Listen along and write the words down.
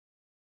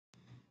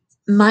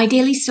My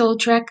Daily Soul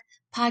Trek,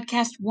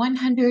 podcast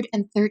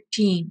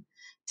 113,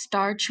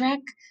 Star Trek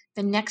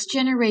The Next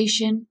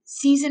Generation,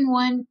 Season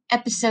 1,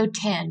 Episode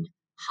 10,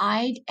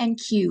 Hide and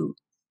Q.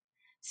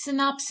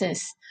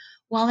 Synopsis.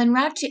 While en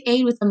route to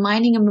aid with a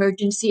mining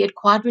emergency at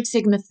Quadra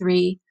Sigma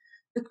 3,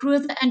 the crew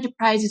of the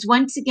Enterprise is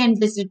once again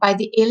visited by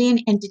the alien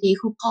entity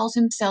who calls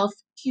himself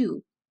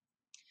Q.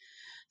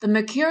 The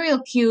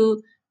Mercurial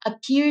Q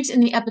appears in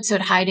the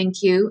episode Hide and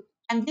Q,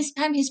 and this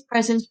time his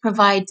presence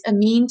provides a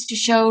means to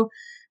show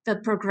the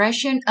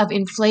progression of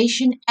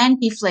inflation and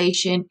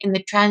deflation in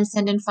the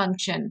transcendent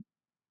function.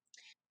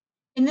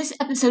 In this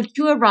episode,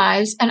 Q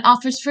arrives and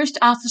offers First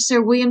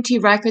Officer William T.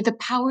 Riker the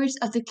powers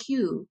of the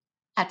Q.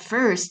 At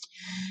first,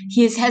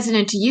 he is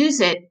hesitant to use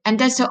it and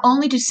does so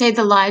only to save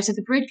the lives of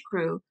the bridge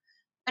crew.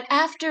 But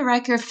after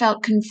Riker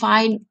felt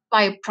confined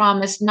by a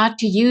promise not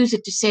to use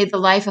it to save the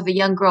life of a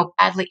young girl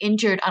badly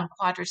injured on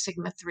Quadra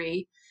Sigma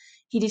 3,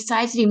 he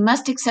decides that he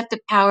must accept the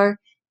power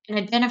and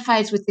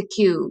identifies with the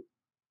Q.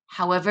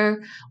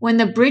 However, when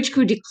the bridge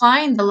crew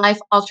decline the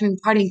life-altering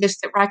parting gifts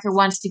that Riker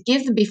wants to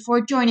give them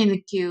before joining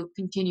the Q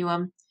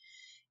continuum,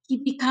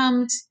 he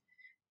becomes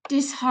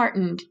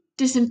disheartened,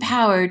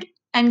 disempowered,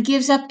 and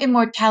gives up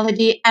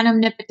immortality and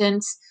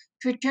omnipotence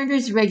to return to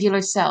his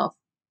regular self.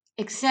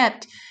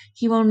 Except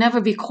he will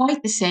never be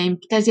quite the same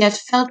because he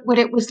has felt what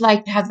it was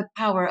like to have the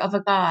power of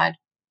a god.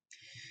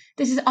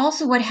 This is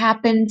also what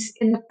happens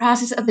in the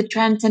process of the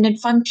transcendent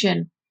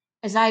function.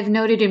 As I've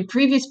noted in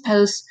previous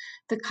posts,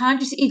 the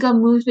conscious ego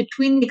moves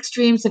between the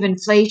extremes of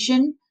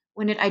inflation,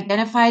 when it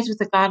identifies with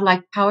the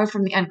godlike power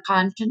from the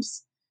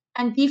unconscious,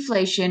 and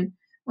deflation,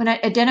 when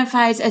it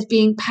identifies as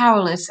being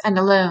powerless and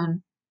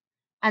alone.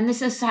 And this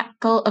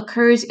cycle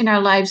occurs in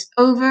our lives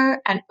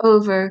over and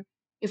over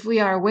if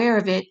we are aware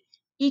of it,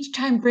 each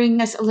time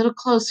bringing us a little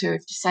closer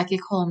to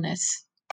psychic wholeness.